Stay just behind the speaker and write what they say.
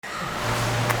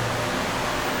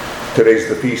Today's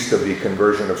the feast of the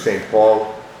conversion of St.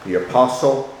 Paul, the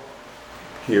Apostle.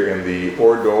 Here in the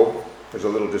Ordo, there's a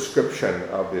little description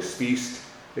of this feast.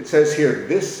 It says here,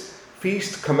 this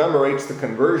feast commemorates the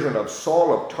conversion of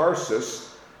Saul of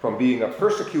Tarsus from being a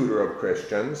persecutor of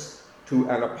Christians to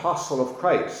an apostle of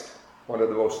Christ, one of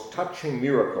the most touching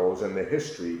miracles in the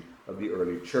history of the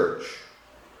early church.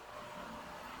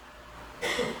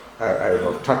 I don't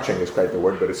know if touching is quite the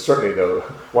word, but it's certainly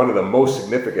one of the most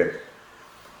significant.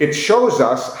 It shows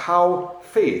us how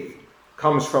faith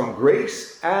comes from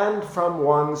grace and from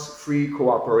one's free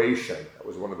cooperation. That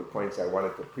was one of the points I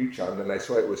wanted to preach on, and I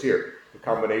saw it was here. The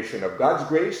combination of God's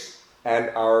grace and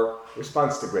our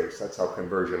response to grace. That's how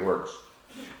conversion works.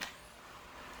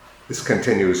 This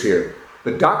continues here.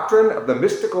 The doctrine of the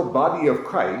mystical body of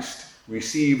Christ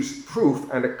receives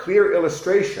proof and a clear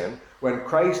illustration when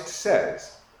Christ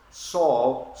says,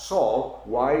 "Saul, Saul,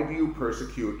 why do you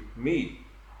persecute me?"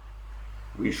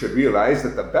 We should realize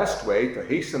that the best way to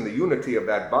hasten the unity of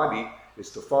that body is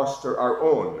to foster our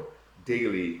own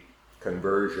daily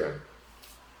conversion.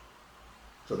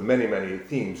 So the many, many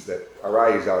themes that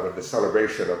arise out of the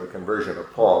celebration of the conversion of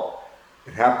Paul,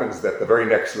 it happens that the very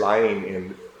next line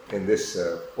in this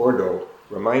Ordo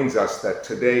reminds us that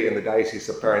today in the Diocese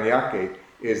of Parañaque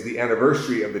is the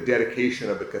anniversary of the dedication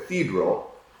of the cathedral.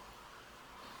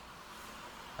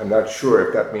 I'm not sure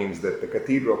if that means that the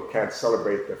cathedral can't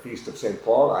celebrate the feast of St.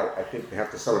 Paul. I think they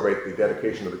have to celebrate the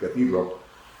dedication of the cathedral.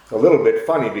 It's a little bit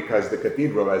funny because the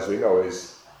cathedral, as we know,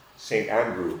 is St.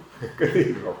 Andrew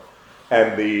Cathedral.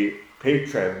 And the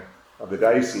patron of the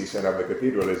diocese and of the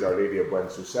cathedral is Our Lady of Buen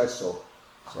Suceso.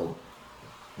 So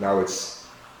now it's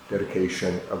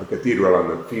dedication of the cathedral on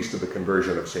the feast of the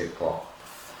conversion of St. Paul.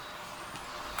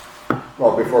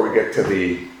 Well, before we get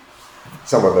to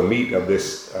some of the meat of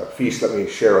this feast, let me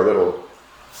share a little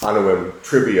Annuum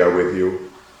trivia with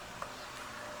you.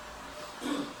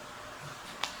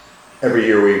 Every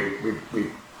year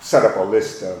we set up a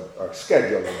list of our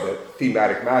schedule of the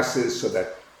thematic masses so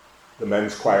that the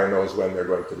men's choir knows when they're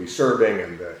going to be serving,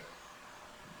 and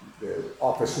the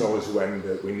office knows when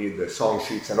we need the song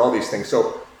sheets and all these things.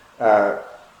 So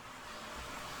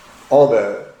all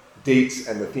the dates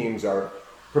and the themes are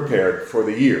prepared for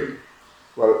the year.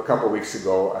 Well, a couple of weeks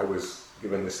ago, I was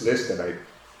given this list, and I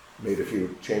made a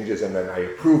few changes, and then I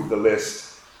approved the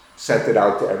list, sent it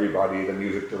out to everybody, the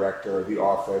music director, the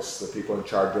office, the people in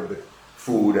charge of the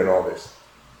food, and all this.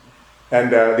 And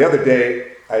the other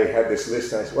day, I had this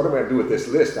list, and I said, what am I going to do with this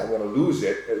list? I'm going to lose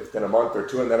it within a month or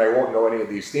two, and then I won't know any of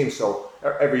these themes. So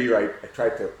every year, I try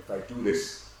to, if I do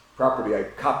this properly, I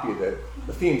copy the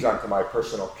themes onto my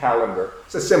personal calendar.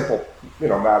 It's a simple,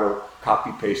 matter of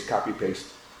copy, paste.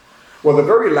 Well, the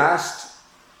very last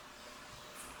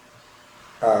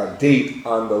date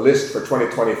on the list for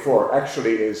 2024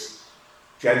 actually is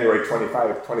January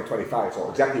 25, 2025, so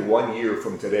exactly 1 year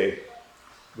from today.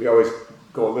 We always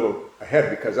go a little ahead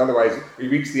because otherwise we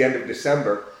reach the end of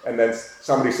December and then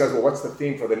somebody says, well, what's the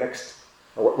theme for the next,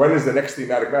 or when is the next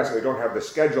thematic mass? And we don't have the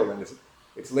schedule, and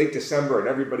it's late December and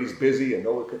everybody's busy and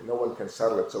no one can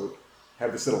settle it, so we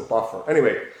have this little buffer.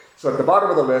 Anyway, so at the bottom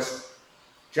of the list,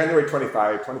 January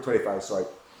 25, 2025, so I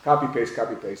copy, paste.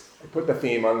 I put the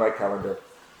theme on my calendar,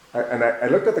 and I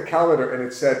looked at the calendar, and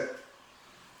it said,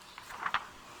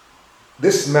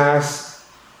 this Mass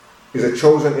is a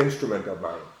chosen instrument of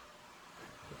mine.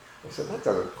 I said, that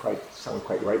doesn't sound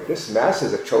quite right. This Mass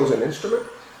is a chosen instrument?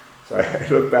 So I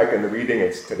looked back in the reading,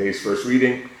 it's today's first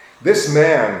reading. This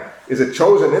man is a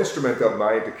chosen instrument of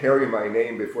mine to carry my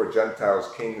name before Gentiles,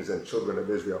 kings, and children of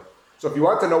Israel. So if you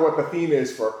want to know what the theme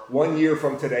is for 1 year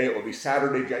from today, it will be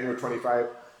Saturday, January 25,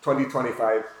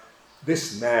 2025.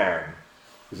 This man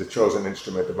is a chosen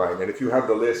instrument of mine. And if you have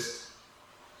the list,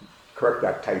 correct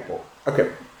that typo.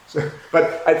 Okay.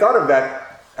 But I thought of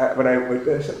that when I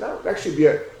said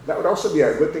that would also be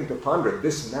a good thing to ponder.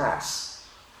 This Mass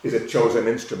is a chosen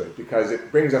instrument because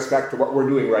it brings us back to what we're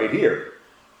doing right here.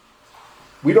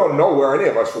 We don't know where any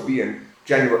of us will be on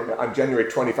January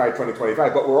 25,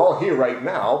 2025, but we're all here right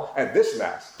now at this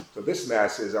Mass. So this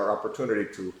Mass is our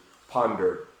opportunity to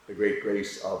ponder the great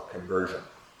grace of conversion.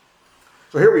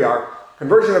 So here we are.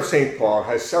 Conversion of St. Paul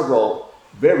has several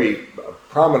very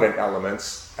prominent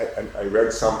elements. I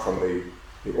read some from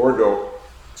the Ordo.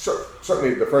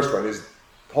 Certainly the first one is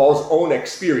Paul's own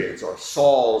experience, or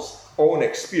Saul's own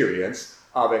experience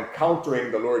of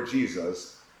encountering the Lord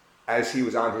Jesus as he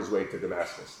was on his way to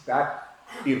Damascus. That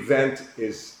event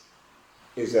is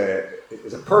a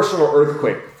personal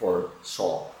earthquake for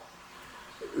Saul.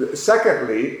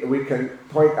 Secondly, we can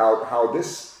point out how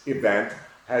this event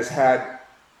has had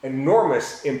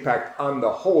enormous impact on the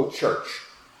whole church.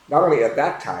 not only at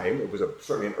that time, it was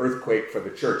certainly an earthquake for the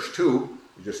church too.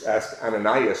 You just asked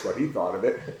Ananias what he thought of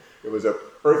it. It was an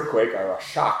earthquake or a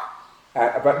shock.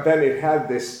 But then it had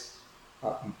this,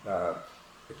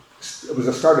 it was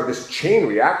the start of this chain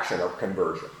reaction of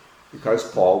conversion,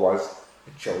 because Paul was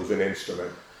a chosen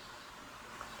instrument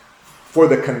for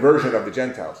the conversion of the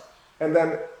Gentiles. And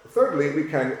then thirdly, we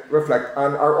can reflect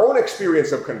on our own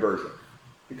experience of conversion,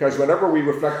 because whenever we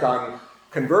reflect on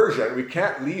conversion, we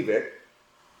can't leave it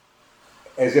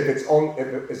as if it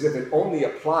only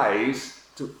applies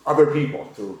to other people,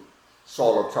 to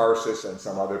Saul of Tarsus and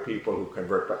some other people who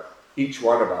convert, but each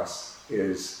one of us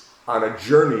is on a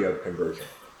journey of conversion.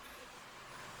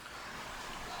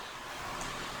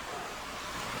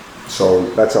 So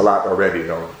that's a lot already,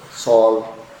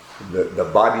 Saul, the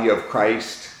body of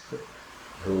Christ,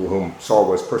 whom Saul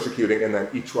was persecuting, and then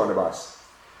each one of us.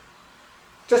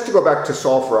 Just to go back to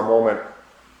Saul for a moment,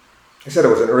 I said it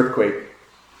was an earthquake.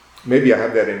 Maybe I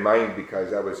have that in mind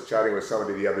because I was chatting with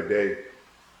somebody the other day.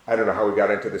 I don't know how we got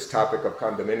into this topic of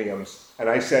condominiums. And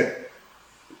I said,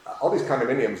 all these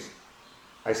condominiums,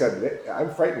 I said,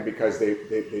 I'm frightened because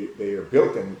they are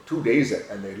built in 2 days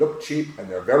and they look cheap and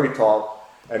they're very tall.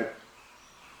 And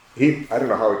I don't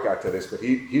know how it got to this, but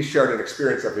he shared an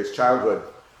experience of his childhood.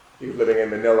 He was living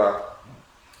in Manila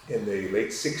in the late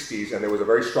 60s, and there was a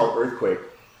very strong earthquake.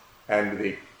 And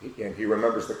he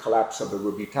remembers the collapse of the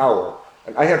Ruby Tower.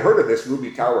 And I had heard of this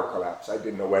Ruby Tower collapse. I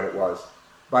didn't know when it was.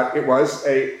 But it wasn't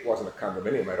a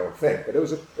condominium, I don't think, but it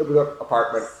was an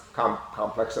apartment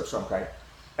complex of some kind.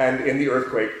 And in the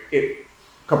earthquake, it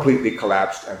completely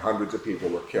collapsed and hundreds of people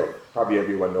were killed. Probably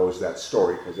everyone knows that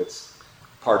story because it's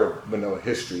part of Manila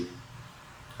history.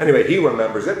 Anyway, he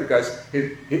remembers it because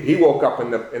he woke up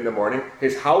in the morning,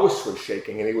 his house was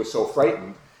shaking and he was so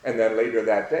frightened. And then later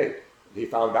that day, he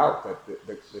found out that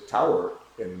the tower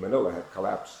in Manila had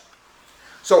collapsed.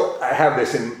 So I have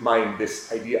this in mind,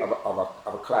 this idea of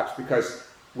a collapse, because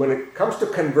when it comes to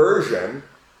conversion,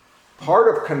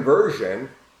 part of conversion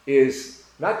is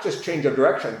not just change of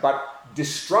direction, but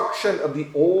destruction of the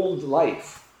old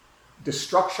life,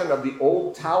 destruction of the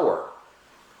old tower.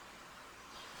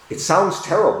 It sounds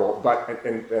terrible, but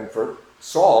and for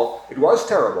Saul, it was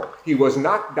terrible. He was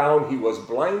knocked down, he was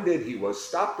blinded, he was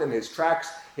stopped in his tracks.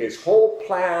 His whole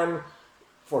plan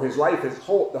for his life, the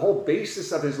whole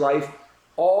basis of his life,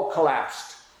 all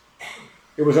collapsed.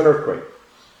 It was an earthquake.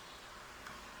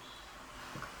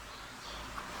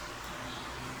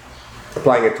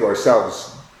 Applying it to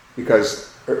ourselves,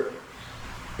 because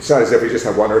it's not as if we just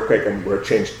have one earthquake and we're a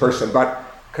changed person, but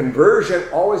conversion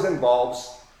always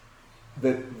involves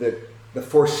the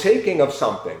forsaking of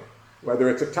something, whether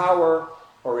it's a tower,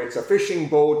 or it's a fishing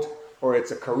boat, or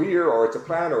it's a career, or it's a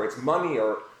plan, or it's money,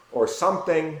 or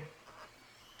something,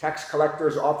 tax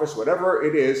collector's office, whatever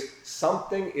it is,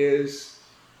 something is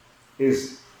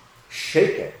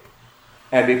shaken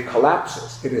and it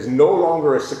collapses. It is no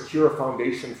longer a secure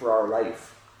foundation for our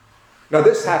life. Now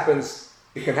this happens,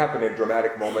 it can happen in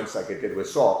dramatic moments like it did with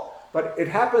Saul, but it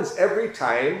happens every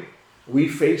time we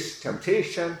face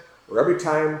temptation, or every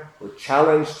time we're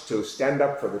challenged to stand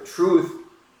up for the truth.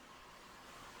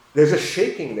 There's a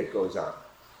shaking that goes on,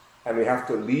 and we have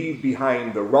to leave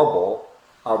behind the rubble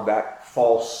of that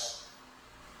false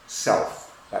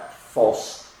self, that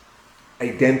false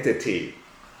identity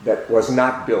that was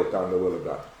not built on the will of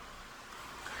God.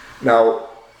 Now,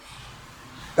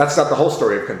 that's not the whole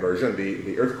story of conversion,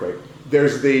 the earthquake.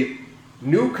 There's the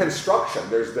new construction,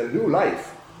 there's the new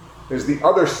life, there's the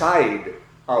other side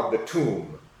of the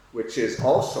tomb, which is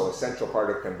also an essential part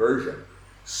of conversion.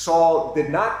 Saul did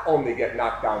not only get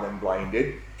knocked down and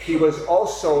blinded, he was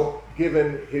also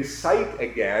given his sight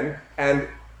again, and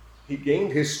he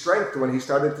gained his strength when he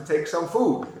started to take some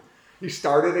food. He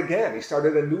started again. He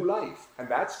started a new life, and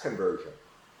that's conversion.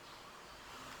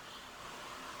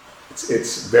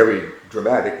 It's very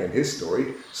dramatic in his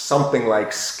story. Something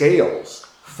like scales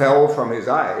fell from his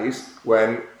eyes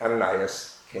when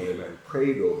Ananias came and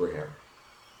prayed over him.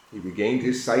 He regained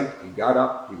his sight, he got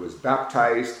up, he was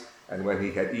baptized, and when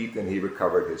he had eaten, he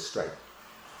recovered his strength.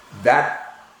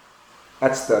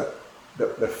 That's the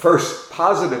first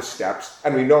positive steps.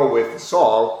 And we know with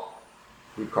Saul,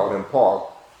 we call him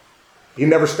Paul, he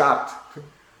never stopped.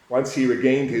 Once he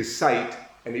regained his sight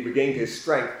and he regained his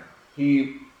strength,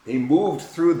 he moved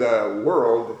through the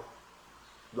world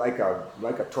like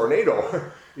a tornado.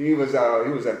 He was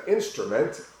an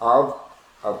instrument of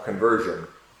conversion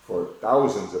for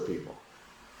thousands of people.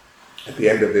 At the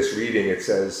end of this reading, it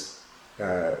says,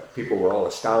 people were all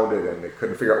astounded and they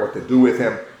couldn't figure out what to do with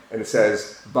him. And it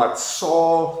says, but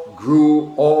Saul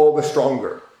grew all the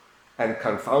stronger and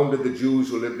confounded the Jews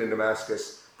who lived in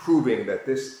Damascus, proving that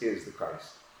this is the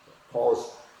Christ.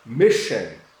 Paul's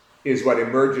mission is what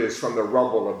emerges from the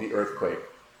rubble of the earthquake.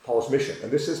 Paul's mission.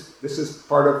 And this is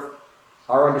part of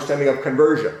our understanding of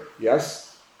conversion.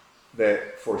 Yes, the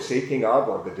forsaking of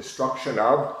or the destruction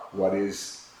of what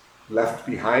is left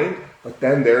behind, but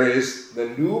then there is the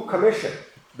new commission,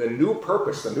 the new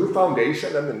purpose, the new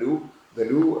foundation, and the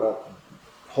new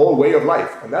whole way of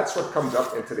life. And that's what comes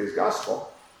up in today's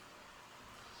gospel.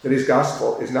 Today's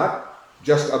gospel is not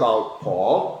just about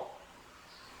Paul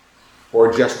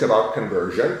or just about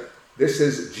conversion. This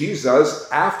is Jesus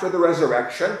after the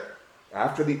resurrection,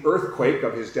 after the earthquake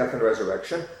of his death and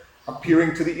resurrection,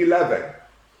 appearing to the 11.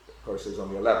 Of course, there's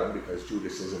only 11 because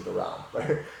Judas isn't around.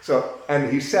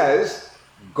 And he says,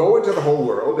 go into the whole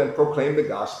world and proclaim the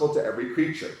gospel to every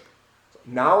creature.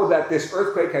 Now that this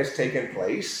earthquake has taken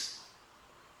place,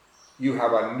 you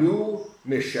have a new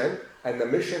mission, and the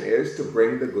mission is to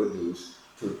bring the good news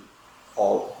to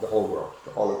the whole world,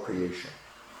 to all of creation.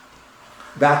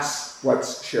 That's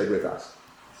what's shared with us.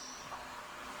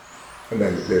 And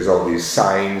then there's all these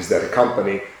signs that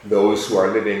accompany those who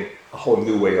are living a whole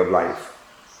new way of life.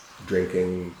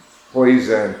 Drinking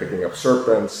poison, picking up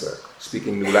serpents,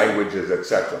 speaking new languages,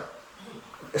 etc.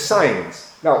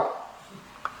 Signs. Now,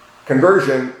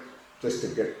 conversion, just to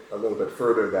get a little bit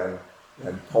further than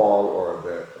Paul or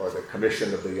the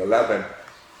commission of the 11,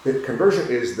 conversion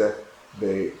is the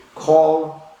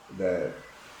call, the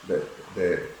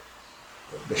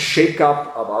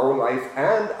shake-up of our own life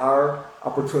and our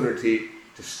opportunity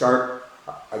to start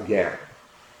again.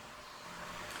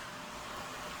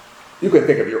 You can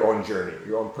think of your own journey,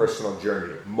 your own personal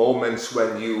journey, moments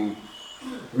when you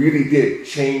really did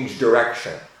change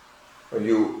direction, when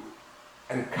you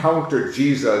encountered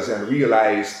Jesus and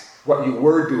realized what you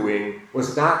were doing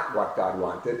was not what God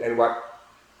wanted, and what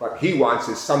he wants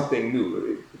is something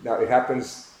new. Now, it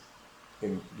happens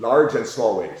in large and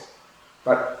small ways.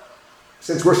 But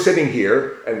since we're sitting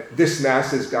here, and this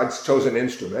Mass is God's chosen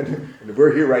instrument, and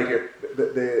we're here right here,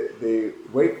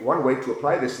 one way to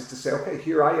apply this is to say, okay,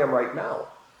 here I am right now.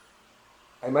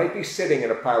 I might be sitting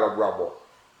in a pile of rubble.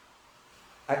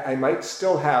 I might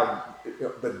still have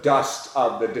the dust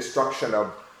of the destruction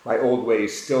of my old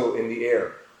ways still in the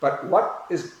air. But what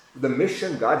is the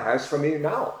mission God has for me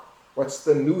now? What's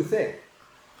the new thing?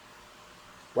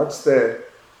 What's the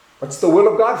will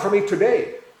of God for me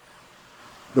today?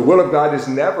 The will of God is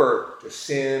never to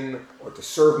sin or to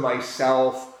serve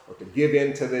myself or to give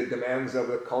in to the demands of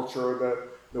the culture of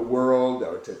the world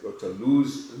or to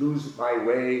lose my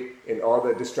way in all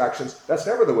the distractions. That's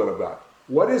never the will of God.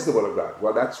 What is the will of God?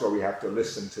 Well, that's where we have to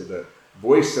listen to the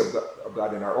voice of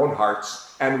God in our own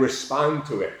hearts and respond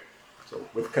to it. So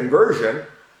with conversion,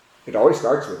 it always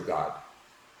starts with God.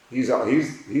 He's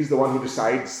the one who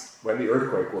decides when the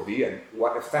earthquake will be and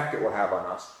what effect it will have on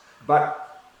us.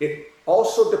 But it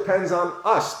also depends on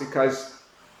us because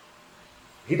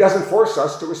he doesn't force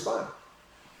us to respond.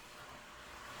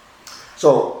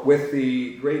 So with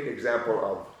the great example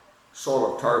of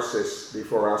Saul of Tarsus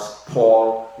before us,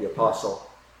 Paul the Apostle,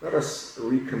 let us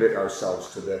recommit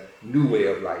ourselves to the new way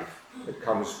of life that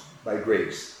comes by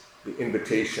grace, the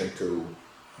invitation to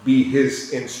be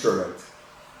his instrument,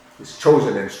 his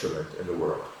chosen instrument in the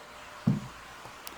world.